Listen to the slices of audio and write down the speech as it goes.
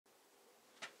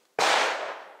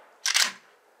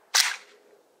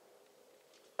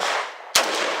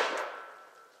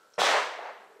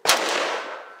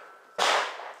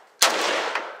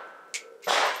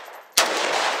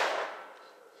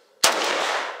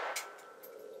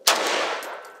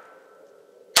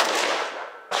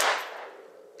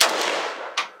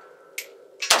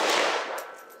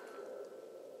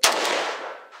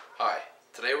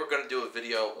do a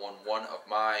video on one of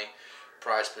my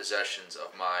prized possessions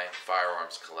of my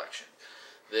firearms collection.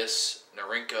 This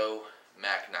Norinco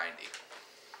MAK-90.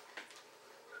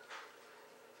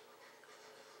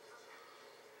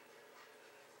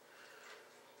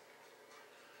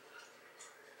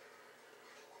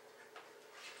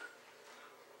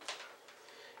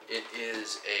 It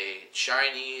is a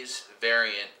Chinese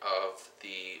variant of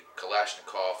the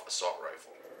Kalashnikov assault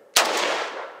rifle.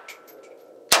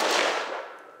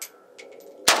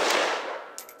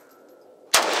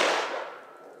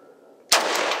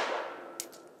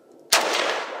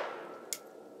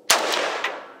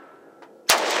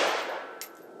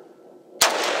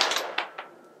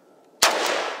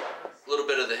 A little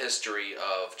bit of the history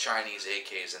of Chinese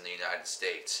AKs in the United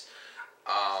States.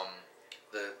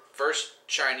 The first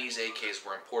Chinese AKs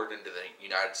were imported into the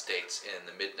United States in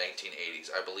the mid-1980s.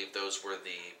 I believe those were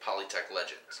the Polytech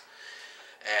Legends.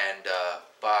 And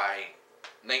by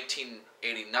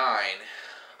 1989,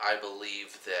 I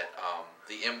believe that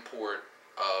the import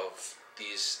of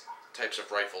these types of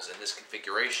rifles in this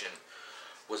configuration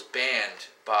was banned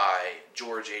by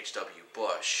George H.W.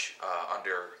 Bush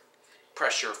under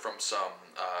pressure from some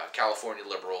California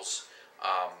liberals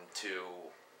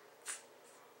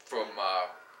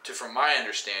from my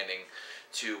understanding,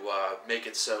 to make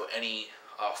it so any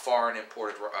foreign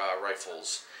imported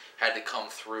rifles had to come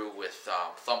through with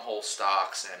thumbhole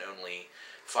stocks and only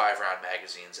 5-round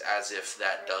magazines, as if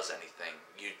that does anything.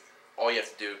 All you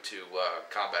have to do to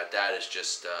combat that is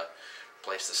just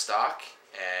replace the stock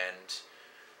and,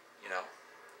 you know,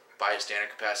 buy a standard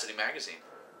capacity magazine.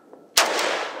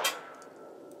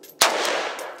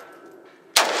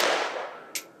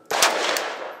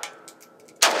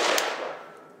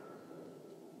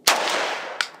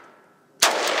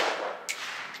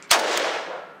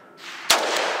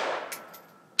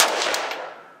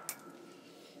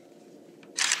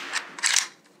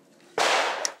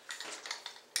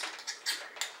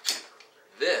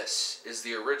 This is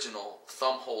the original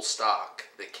thumbhole stock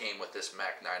that came with this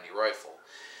MAK-90 rifle.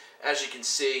 As you can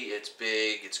see, it's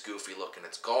big, it's goofy looking,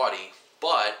 it's gaudy,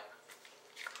 but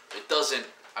it doesn't,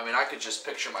 I mean, I could just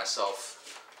picture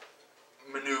myself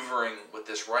maneuvering with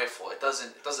this rifle. It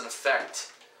doesn't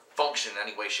affect function in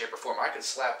any way, shape, or form. I could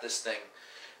slap this thing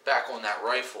back on that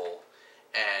rifle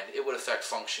and it would affect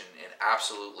function in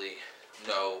absolutely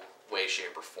no way,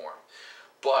 shape, or form.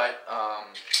 But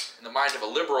in the mind of a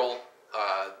liberal,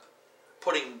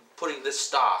 putting this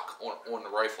stock on the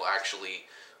rifle actually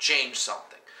changed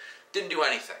something. Didn't do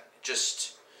anything.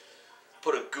 Just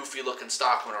put a goofy looking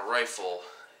stock on a rifle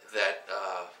that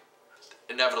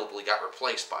inevitably got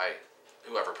replaced by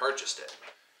whoever purchased it.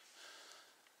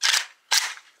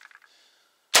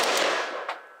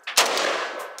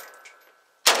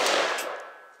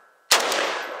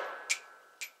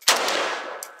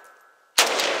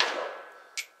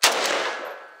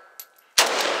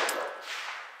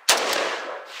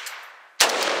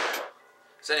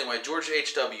 So anyway, George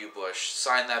H.W. Bush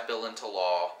signed that bill into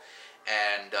law,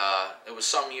 and it was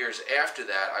some years after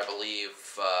that, I believe,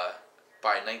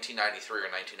 by 1993 or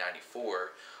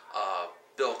 1994,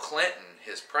 Bill Clinton,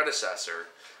 his predecessor,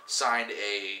 signed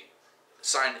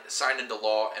into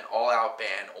law an all-out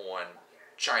ban on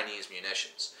Chinese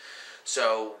munitions.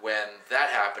 So when that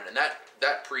happened, and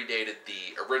that predated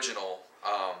the original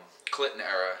Clinton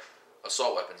era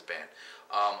assault weapons ban.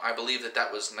 I believe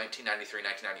that was 1993,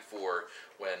 1994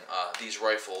 when these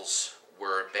rifles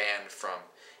were banned from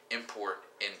import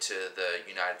into the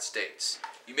United States.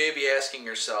 You may be asking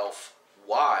yourself,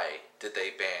 why did they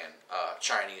ban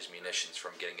Chinese munitions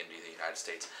from getting into the United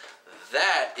States?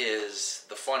 That is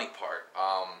the funny part.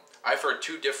 I've heard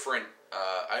two different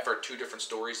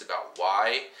stories about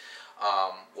why.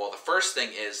 Well, the first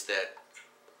thing is that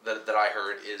I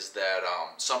heard is that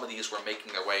some of these were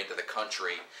making their way into the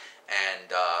country,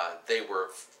 and they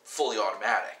were fully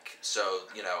automatic. So,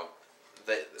 you know,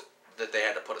 that they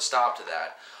had to put a stop to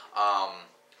that.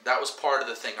 That was part of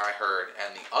the thing I heard.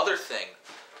 And the other thing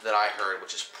that I heard,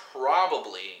 which is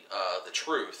probably the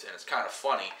truth, and it's kind of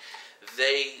funny,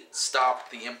 they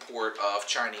stopped the import of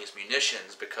Chinese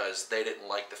munitions because they didn't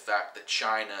like the fact that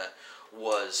China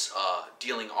was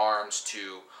dealing arms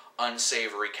to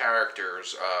unsavory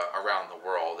characters around the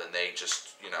world, and they just,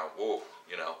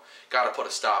 got to put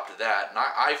a stop to that. And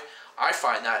I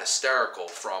find that hysterical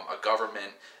from a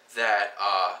government that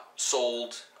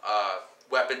sold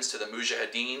weapons to the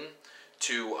Mujahideen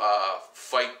to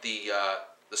fight the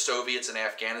Soviets in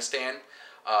Afghanistan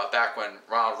back when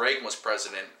Ronald Reagan was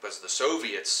president, because the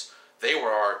Soviets, they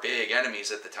were our big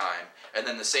enemies at the time, and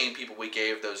then the same people we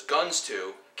gave those guns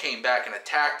to came back and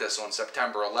attacked us on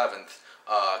September 11th,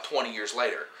 20 years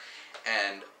later.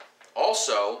 And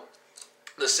Also,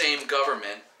 the same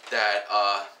government that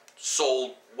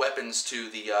sold weapons to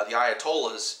the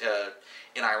Ayatollahs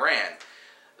in Iran.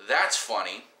 That's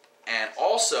funny. And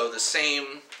also the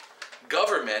same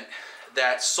government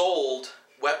that sold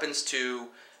weapons to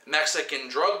Mexican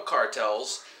drug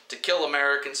cartels to kill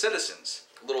American citizens.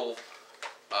 A little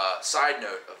side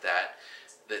note of that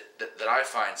I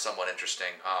find somewhat interesting.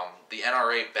 The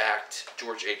NRA backed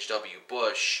George H.W.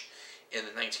 Bush in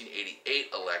the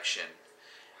 1988 election,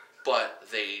 but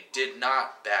they did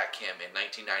not back him in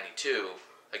 1992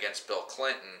 against Bill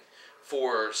Clinton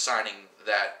for signing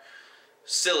that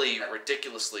silly,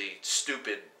 ridiculously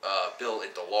stupid bill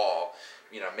into law.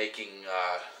 You know, making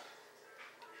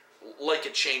like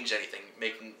it changed anything,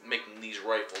 making these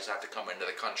rifles have to come into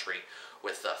the country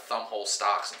with thumbhole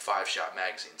stocks and 5-shot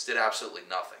magazines. Did absolutely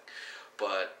nothing.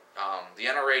 But the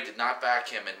NRA did not back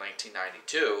him in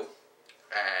 1992,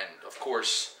 and of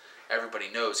course everybody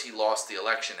knows he lost the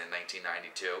election in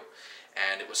 1992,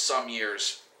 and it was some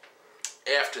years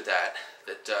after that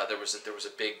there was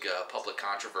a big public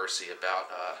controversy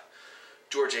about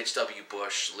George H.W.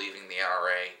 Bush leaving the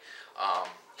NRA.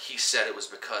 He said it was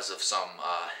because of some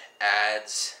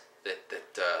ads that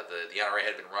the NRA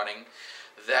had been running.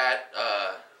 That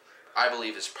I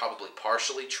believe is probably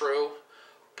partially true,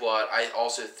 but I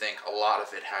also think a lot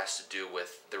of it has to do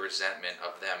with the resentment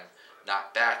of them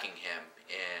not backing him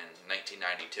in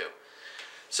 1992.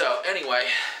 So anyway,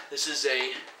 this is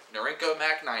a Norinco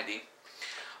MAK-90.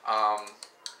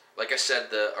 Like I said,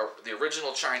 the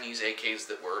original Chinese AKs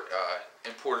that were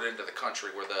imported into the country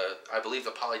were I believe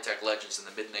the Polytech Legends in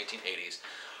the mid-1980s.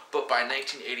 But by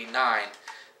 1989,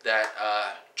 that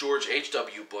George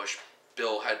H.W. Bush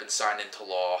bill had been signed into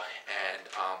law, and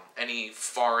any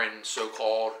foreign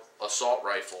so-called assault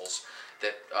rifles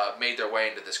that made their way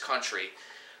into this country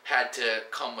had to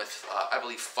come with, I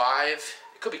believe, 5,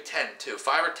 it could be 10 too,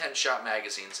 5 or 10 shot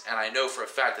magazines, and I know for a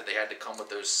fact that they had to come with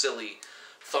those silly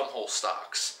thumbhole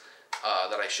stocks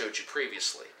that I showed you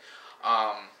previously.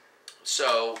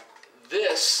 So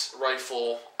this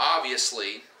rifle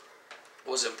obviously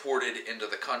was imported into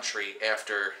the country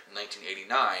after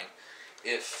 1989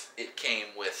 if it came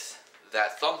with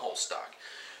that thumbhole stock.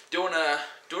 Doing a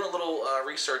little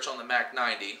research on the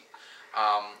MAK-90,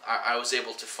 I was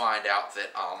able to find out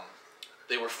that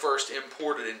they were first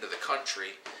imported into the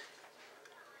country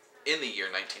in the year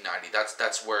 1990.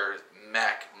 That's where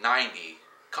MAK-90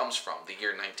 comes from, the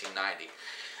year 1990.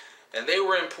 And they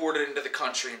were imported into the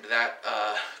country into that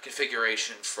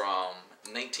configuration from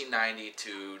 1990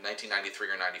 to 1993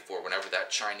 or 94, whenever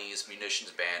that Chinese munitions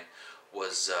ban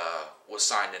was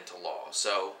signed into law.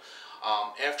 So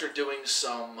after doing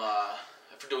some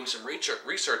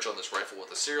research on this rifle with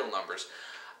the serial numbers,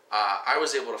 I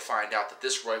was able to find out that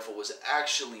this rifle was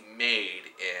actually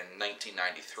made in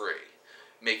 1993,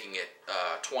 making it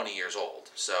 20 years old.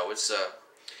 So it's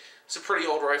a pretty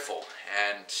old rifle,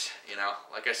 and you know,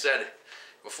 like I said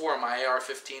before in my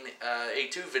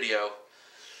AR-15A2 video,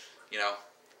 you know,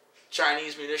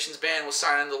 Chinese munitions ban was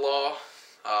signed into law,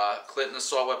 Clinton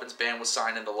assault weapons ban was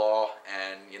signed into law,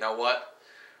 and you know what?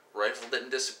 Rifle didn't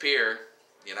disappear.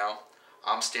 You know,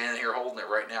 I'm standing here holding it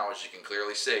right now, as you can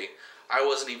clearly see. I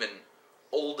wasn't even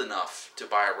old enough to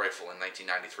buy a rifle in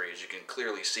 1993, as you can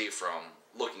clearly see from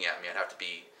looking at me. I'd have to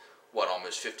be, what,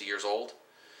 almost 50 years old?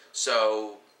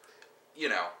 So, you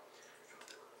know,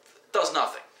 does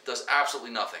nothing, does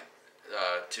absolutely nothing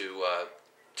to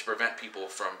prevent people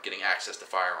from getting access to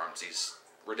firearms, these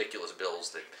ridiculous bills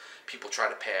that people try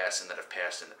to pass and that have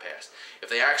passed in the past. If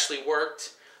they actually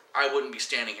worked, I wouldn't be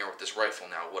standing here with this rifle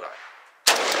now, would I?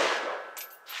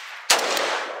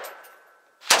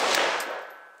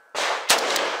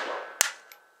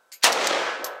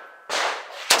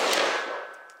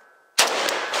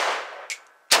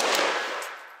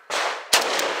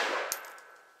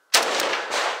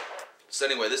 So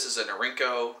anyway, this is a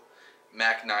Norinco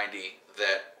MAK-90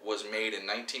 that was made in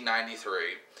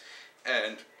 1993,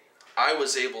 and I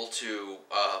was able to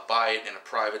buy it in a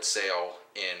private sale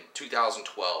in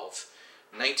 2012,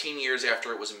 19 years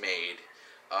after it was made,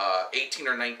 18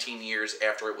 or 19 years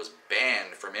after it was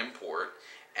banned from import,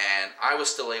 and I was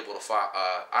still able to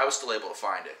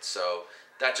find it. So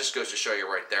that just goes to show you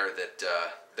right there that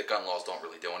the gun laws don't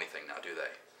really do anything now, do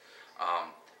they?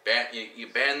 You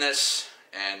ban this,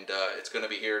 and it's going to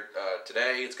be here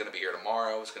today, it's going to be here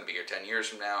tomorrow, it's going to be here 10 years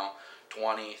from now,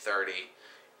 20, 30.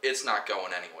 It's not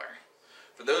going anywhere.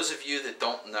 For those of you that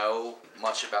don't know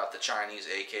much about the Chinese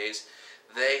AKs,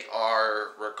 they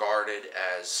are regarded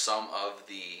as some of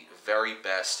the very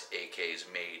best AKs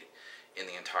made in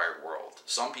the entire world.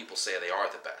 Some people say they are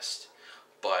the best.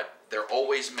 but they're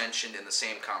always mentioned in the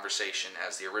same conversation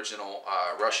as the original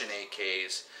Russian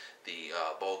AKs, the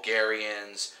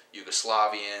Bulgarians,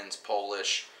 Yugoslavians,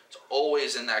 Polish. It's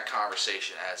always in that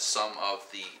conversation as some of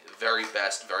the very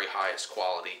best, very highest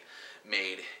quality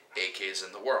made AKs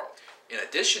in the world. In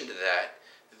addition to that,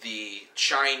 the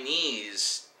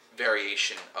Chinese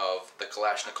variation of the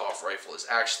Kalashnikov rifle is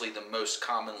actually the most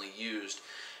commonly used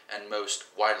and most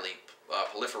widely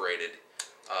proliferated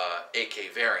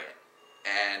AK variant.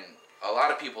 And a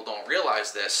lot of people don't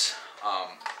realize this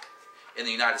in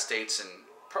the United States, and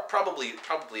probably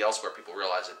elsewhere people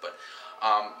realize it, but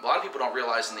a lot of people don't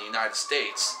realize in the United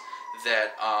States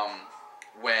that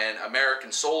when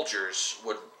American soldiers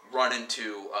would run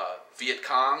into Viet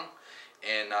Cong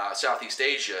in Southeast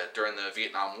Asia during the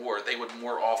Vietnam War, they would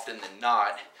more often than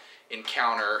not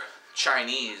encounter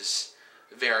Chinese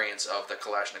variants of the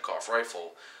Kalashnikov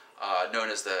rifle, known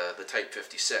as the Type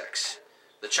 56.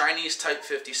 The Chinese Type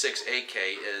 56 AK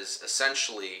is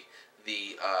essentially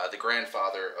the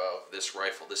grandfather of this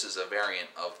rifle. This is a variant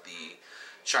of the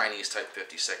Chinese Type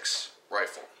 56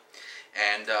 rifle.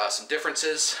 And some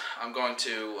differences. I'm going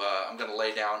to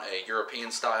lay down a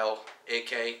European style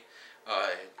AK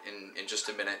in just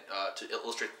a minute to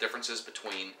illustrate the differences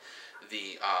between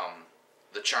the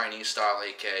Chinese style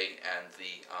AK and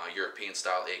the European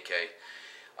style AK.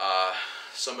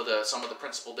 Some of the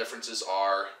principal differences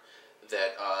are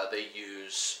that they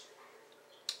use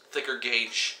thicker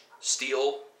gauge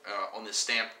steel on the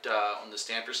stamped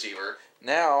receiver.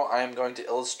 Now I am going to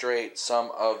illustrate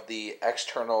some of the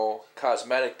external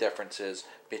cosmetic differences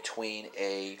between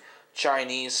a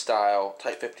Chinese style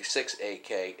Type 56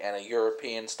 AK and a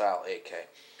European style AK.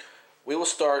 We will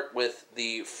start with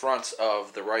the fronts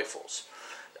of the rifles.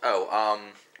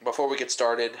 Before we get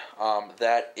started,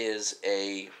 that is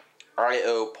a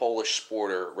IO Polish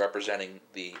Sporter representing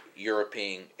the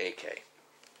European AK.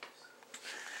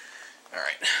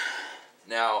 Alright,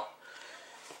 now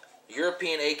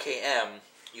European AKM,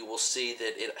 you will see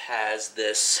that it has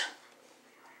this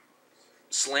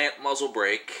slant muzzle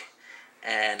brake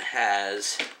and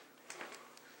has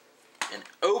an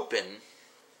open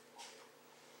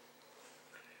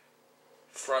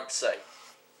front sight.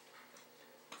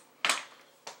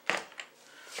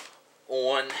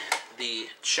 On the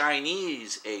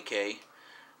Chinese AK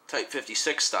Type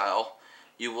 56 style,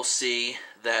 you will see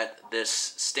that this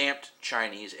stamped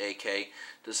Chinese AK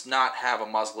does not have a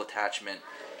muzzle attachment,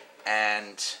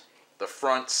 and the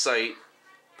front sight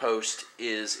post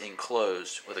is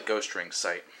enclosed with a ghost ring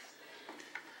sight.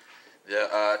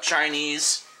 The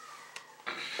Chinese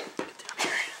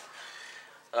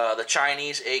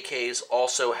AKs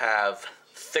also have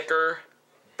thicker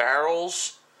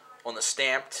barrels on the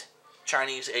stamped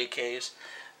Chinese AKs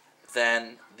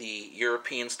than the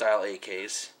European style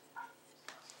AKs.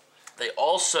 They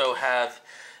also have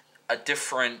a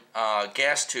different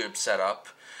gas tube setup.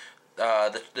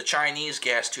 The Chinese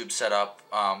gas tube setup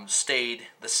stayed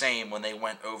the same when they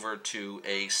went over to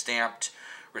a stamped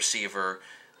receiver.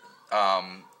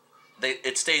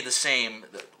 It stayed the same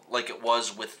like it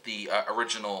was with the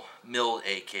original milled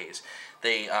AKs.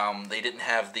 They didn't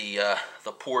have the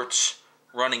ports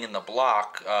running in the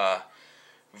block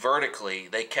vertically.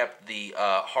 They kept the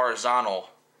horizontal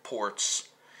ports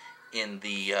in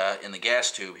the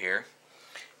gas tube here.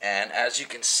 And as you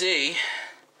can see,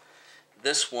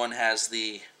 this one has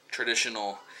the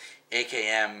traditional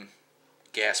AKM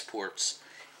gas ports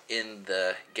in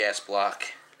the gas block,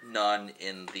 none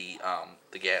in the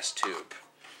gas tube.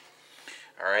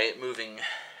 Alright, moving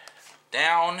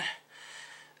down,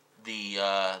 the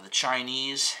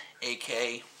Chinese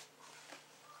AK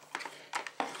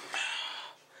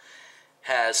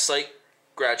has sight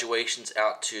graduations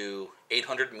out to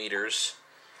 800 meters,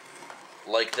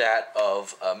 like that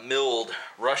of a milled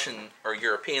Russian or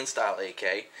European style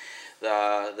AK.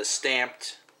 The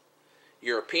stamped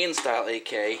European style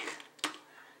AK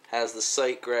has the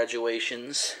sight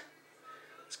graduations,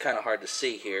 it's kind of hard to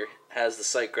see here, has the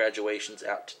sight graduations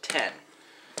out to 10,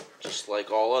 just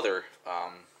like all other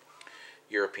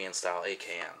European style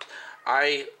AKMs.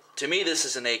 To me this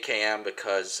is an AKM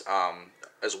because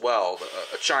as well,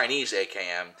 a Chinese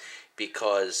AKM,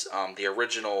 because the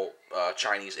original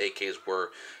Chinese AKs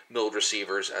were milled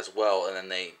receivers as well, and then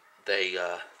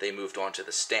they moved on to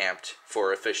the stamped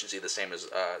for efficiency, the same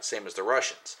as the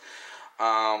Russians.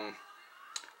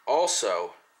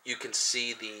 Also, you can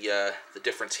see the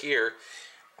difference here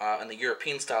in the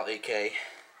European style AK.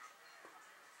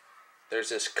 There's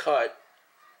this cut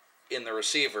in the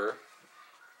receiver.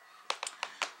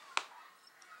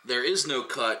 There is no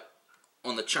cut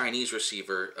on the Chinese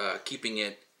receiver, keeping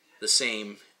it the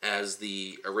same as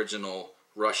the original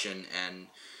Russian and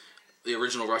the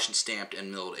original Russian stamped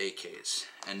and milled AKs,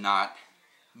 and not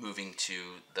moving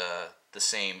to the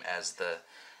same as the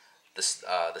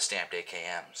stamped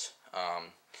AKMs.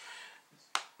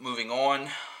 Moving on,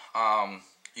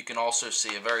 you can also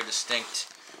see a very distinct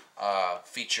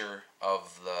feature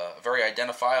of a very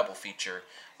identifiable feature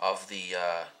of the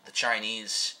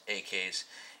Chinese AKs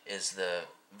is the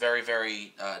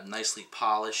very nicely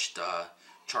polished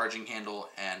charging handle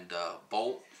and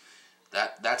bolt.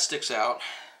 That sticks out.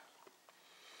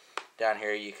 Down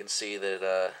here you can see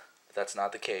that that's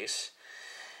not the case,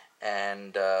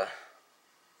 and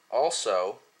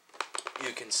also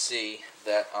you can see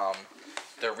that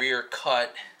the rear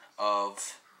cut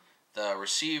of the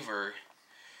receiver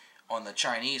on the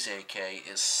Chinese AK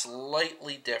is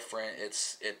slightly different.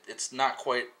 It's not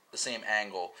quite the same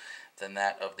angle than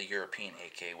that of the European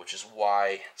AK, which is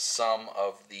why some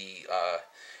of the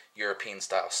European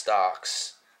style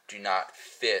stocks do not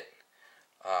fit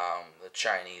the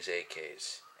Chinese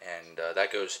AKs, and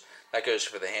that goes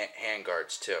for the hand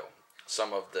guards too.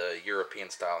 Some of the European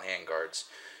style hand guards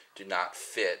do not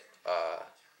fit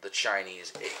the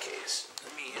Chinese AKs.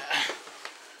 Let me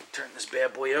turn this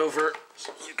bad boy over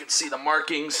so you can see the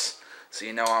markings, so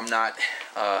you know I'm not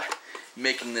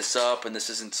making this up and this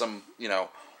isn't some, you know,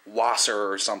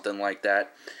 Wasser or something like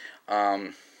that.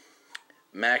 MAK-90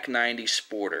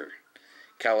 Sporter,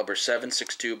 caliber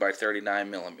 7.62 by 39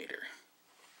 millimeter.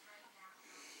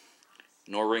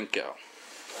 Norinco.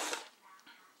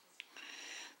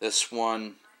 This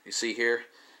one, you see here,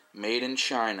 made in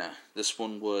China. This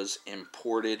one was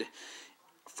imported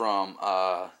from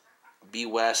B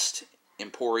West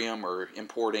Emporium, or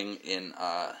importing in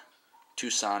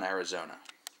Tucson, Arizona.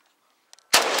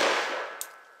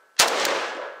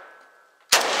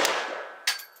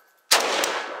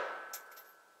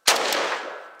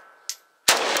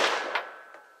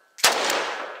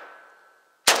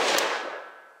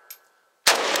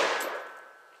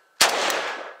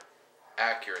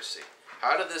 Accuracy.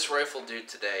 How did this rifle do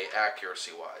today,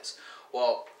 accuracy-wise?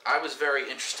 Well, I was very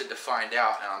interested to find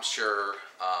out, and I'm sure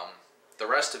the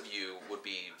rest of you would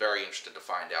be very interested to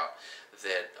find out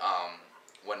that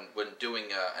when doing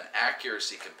an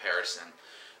accuracy comparison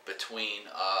between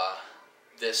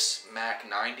this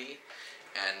MAK-90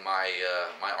 and my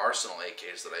Arsenal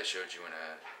AKs that I showed you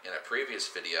in a previous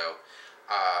video,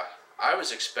 I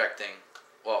was expecting,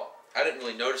 well, I didn't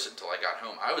really notice it until I got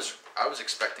home. I was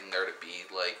expecting there to be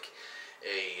like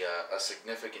a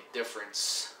significant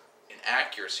difference in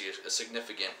accuracy, a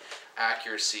significant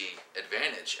accuracy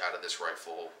advantage out of this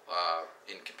rifle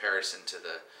in comparison to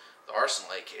the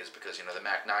Arsenal AKs, because you know the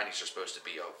MAK-90s are supposed to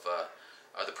be of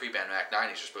the pre-band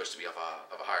MAK-90s are supposed to be of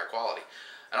a higher quality.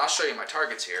 And I'll show you my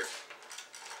targets here.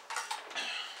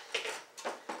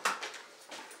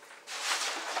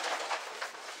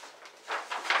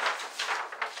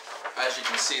 As you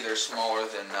can see, they're smaller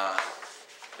than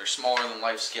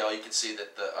life scale. You can see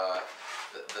that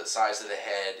the size of the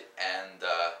head and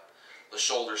the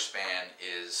shoulder span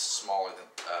is smaller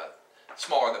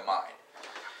than mine.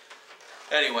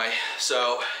 Anyway,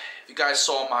 so if you guys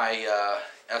saw my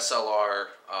SLR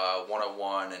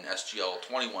 101 and SGL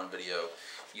 21 video,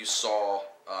 you saw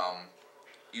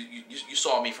you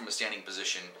saw me from a standing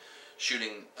position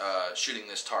shooting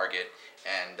this target,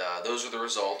 and those are the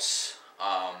results.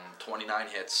 29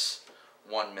 hits,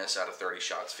 1 miss out of 30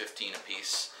 shots, 15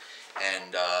 apiece,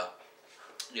 and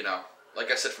you know,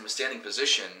 like I said, from a standing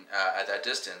position at that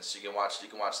distance, you can watch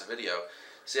the video.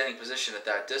 Standing position at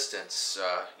that distance,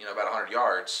 you know, about 100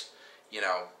 yards, you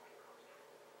know,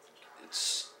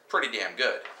 it's pretty damn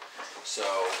good. So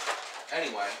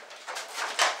anyway,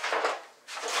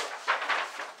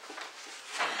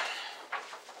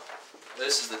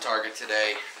 this is the target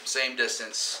today, same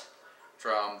distance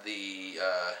from the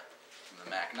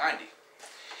MAK-90,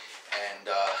 and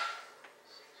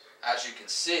as you can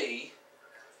see,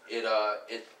 it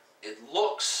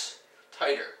looks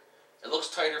tighter. It looks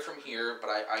tighter from here, but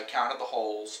I counted the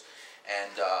holes,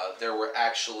 and there were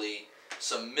actually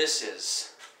some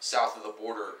misses south of the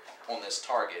border on this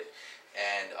target,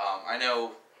 and I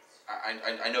know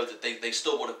that they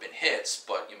still would have been hits,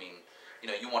 but I mean, you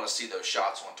know, you want to see those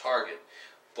shots on target,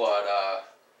 but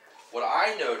what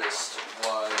I noticed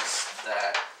was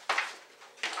that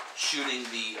shooting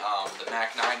the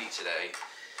MAK-90 today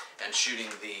and shooting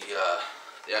the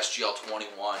SGL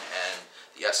 21 and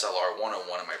the SLR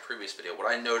 101 in my previous video,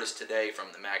 what I noticed today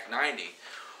from the MAK-90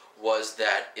 was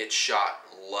that it shot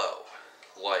low,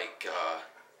 like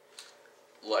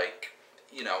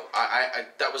you know,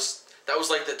 that was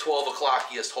like the 12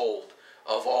 o'clockiest hold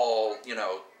of all, you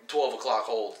know, 12 o'clock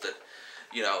holds that,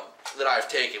 you know, that I've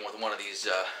taken with one of these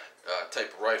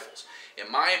type of rifles.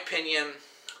 In my opinion,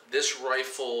 this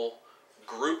rifle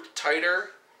grouped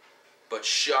tighter, but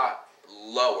shot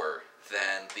lower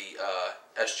than the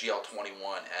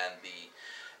SGL-21 and the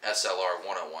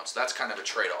SLR-101. So that's kind of a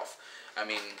trade-off. I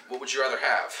mean, what would you rather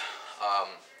have?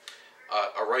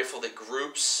 A rifle that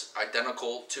groups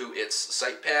identical to its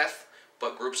sight path,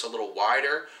 but groups a little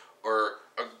wider, or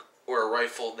a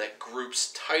rifle that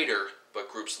groups tighter, but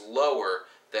groups lower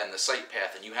than the sight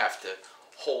path, and you have to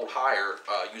hold higher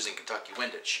using Kentucky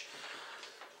windage.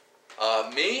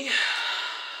 Me,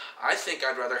 I think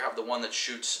I'd rather have the one that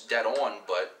shoots dead on,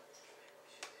 but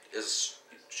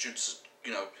shoots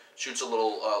a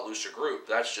little looser group.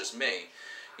 That's just me.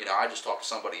 I just talked to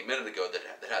somebody a minute ago that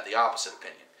had the opposite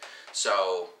opinion.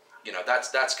 So,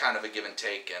 that's kind of a give and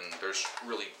take, and there's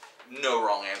really no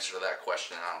wrong answer to that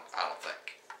question, I don't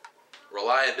think.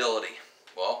 Reliability.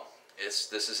 Well,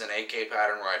 this is an AK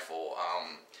pattern rifle.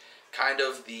 Kind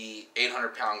of the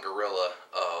 800-pound gorilla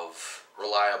of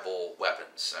reliable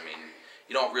weapons. I mean,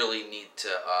 you don't really need to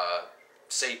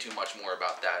say too much more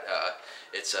about that.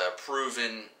 It's a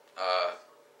proven,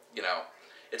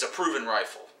 it's a proven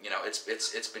rifle.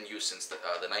 It's been used since the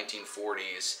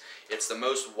 1940s. It's the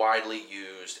most widely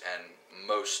used and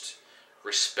most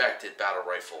respected battle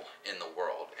rifle in the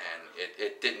world, and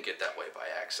it didn't get that way by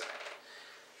accident.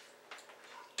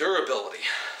 Durability,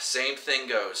 same thing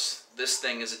goes. This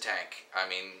thing is a tank. I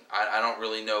mean, I don't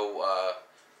really know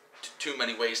too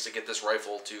many ways to get this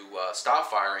rifle to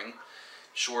stop firing,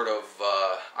 short of,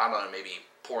 I don't know, maybe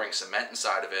pouring cement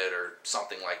inside of it or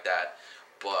something like that.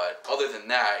 But other than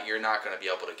that, you're not going to be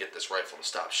able to get this rifle to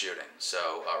stop shooting.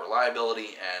 So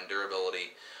reliability and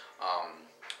durability,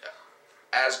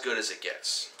 as good as it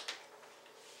gets.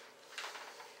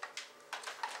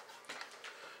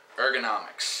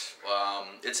 Ergonomics.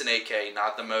 It's an AK,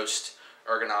 not the most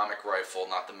ergonomic rifle,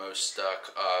 not the most,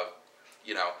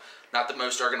 not the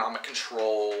most ergonomic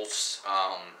controls,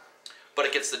 but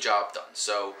it gets the job done.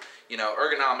 So,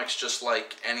 ergonomics, just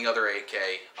like any other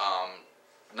AK,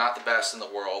 not the best in the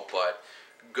world, but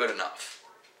good enough.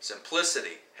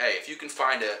 Simplicity. Hey, if you can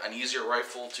find an easier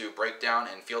rifle to break down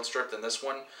and field strip than this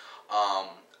one,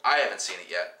 I haven't seen it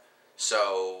yet.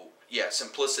 So, yeah,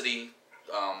 simplicity,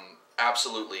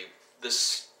 absolutely.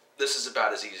 This is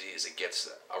about as easy as it gets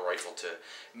a rifle to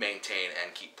maintain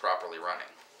and keep properly running.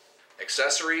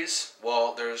 Accessories,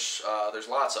 well, there's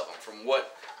lots of them. From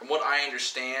what I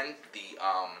understand,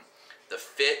 the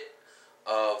fit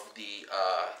of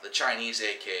the Chinese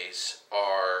AKs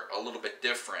are a little bit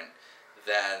different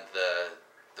than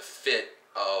the fit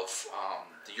of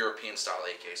the European style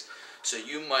AKs. So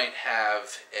you might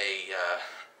have a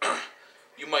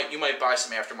you might buy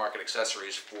some aftermarket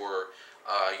accessories for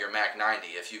your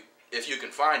MAK-90 if you can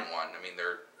find one. I mean,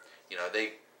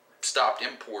 they stopped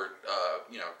import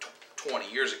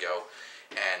 20 years ago,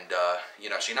 and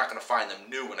so you're not going to find them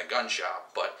new in a gun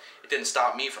shop. But it didn't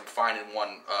stop me from finding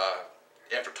one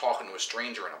after talking to a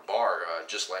stranger in a bar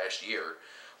just last year.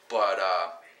 But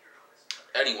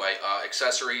anyway,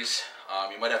 accessories,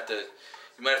 you might have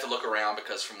to look around,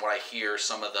 because from what I hear,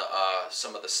 some of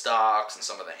the stocks and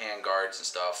some of the handguards and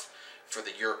stuff for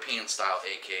the European style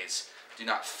AKs do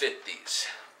not fit these.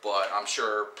 But I'm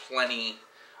sure plenty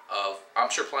of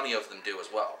them do as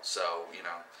well. So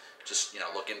just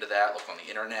look into that. Look on the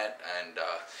internet, and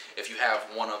if you have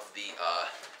one of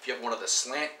the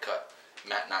slant cut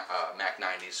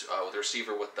MAK-90s with a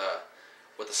receiver with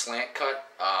the slant cut,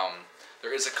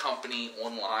 there is a company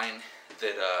online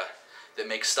that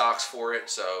makes stocks for it.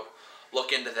 So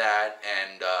look into that,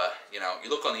 and you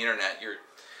look on the internet,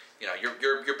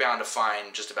 you're bound to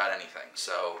find just about anything.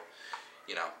 So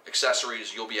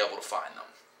accessories, you'll be able to find them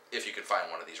if you can find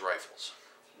one of these rifles.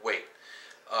 Weight.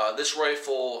 This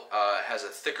rifle has a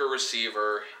thicker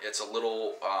receiver. It's a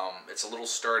little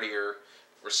sturdier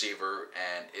receiver,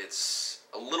 and it's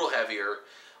a little heavier.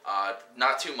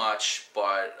 Not too much,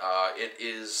 but it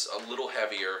is a little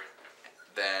heavier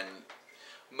than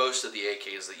most of the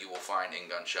AKs that you will find in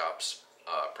gun shops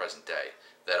present day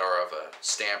that are of a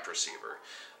stamped receiver.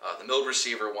 The milled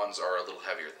receiver ones are a little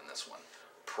heavier than this one.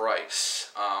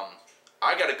 Price.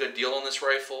 I got a good deal on this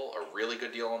rifle, a really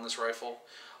good deal on this rifle,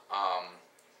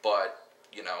 but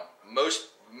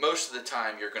most of the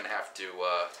time you're gonna have to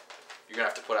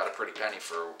put out a pretty penny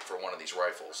for one of these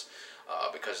rifles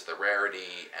because of the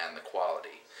rarity and the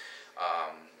quality.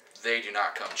 They do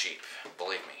not come cheap,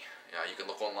 believe me. You can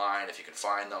look online if you can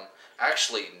find them.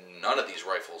 Actually, none of these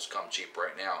rifles come cheap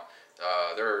right now.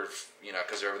 They're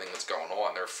because of everything that's going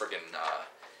on, they're friggin'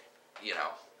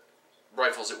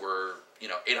 rifles that were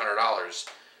 $800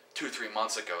 2-3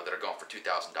 months ago that are going for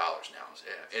 $2,000 now.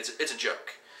 It's a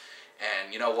joke.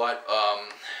 And you know what?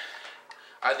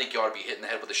 I think you ought to be hitting the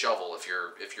head with a shovel if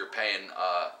you're paying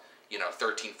you know,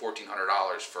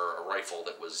 $1,300–$1,400 for a rifle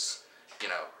that was, you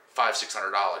know,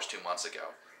 $500–$600 2 months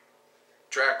ago.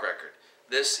 Track record.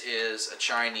 This is a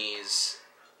Chinese.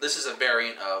 This is a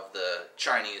variant of the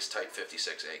Chinese Type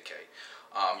 56 AK.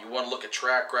 You want to look at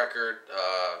track record.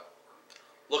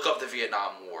 Look up the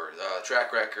Vietnam War.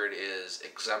 Track record is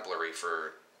exemplary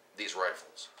for these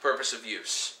rifles. Purpose of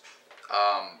use.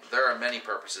 There are many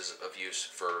purposes of use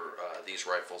for these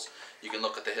rifles. You can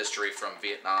look at the history from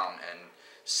Vietnam and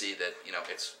see that, you know,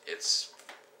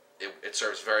 it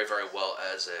serves very, very well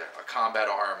as a combat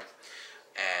arm,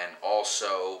 and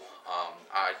also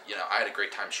I had a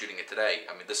great time shooting it today.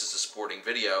 I mean, this is a sporting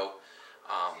video.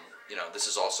 You know, this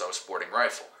is also a sporting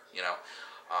rifle. You know,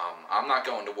 I'm not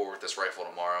going to war with this rifle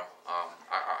tomorrow.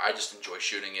 I just enjoy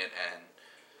shooting it and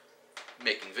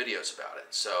making videos about it.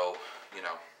 So, you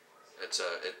know, it's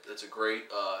a great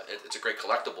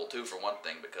collectible too, for one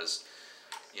thing, because,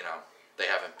 you know, they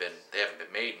haven't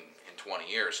been made in 20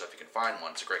 years. So if you can find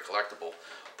one, it's a great collectible.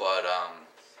 But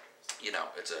you know,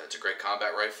 it's a great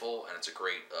combat rifle, and it's a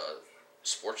great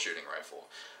sports shooting rifle.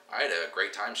 I had a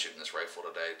great time shooting this rifle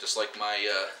today, just like my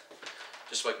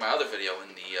other video in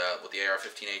the with the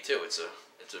AR-15A2. It's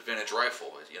a vintage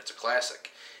rifle. It's a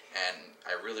classic, and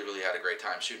I really had a great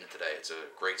time shooting it today. It's a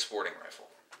great sporting rifle.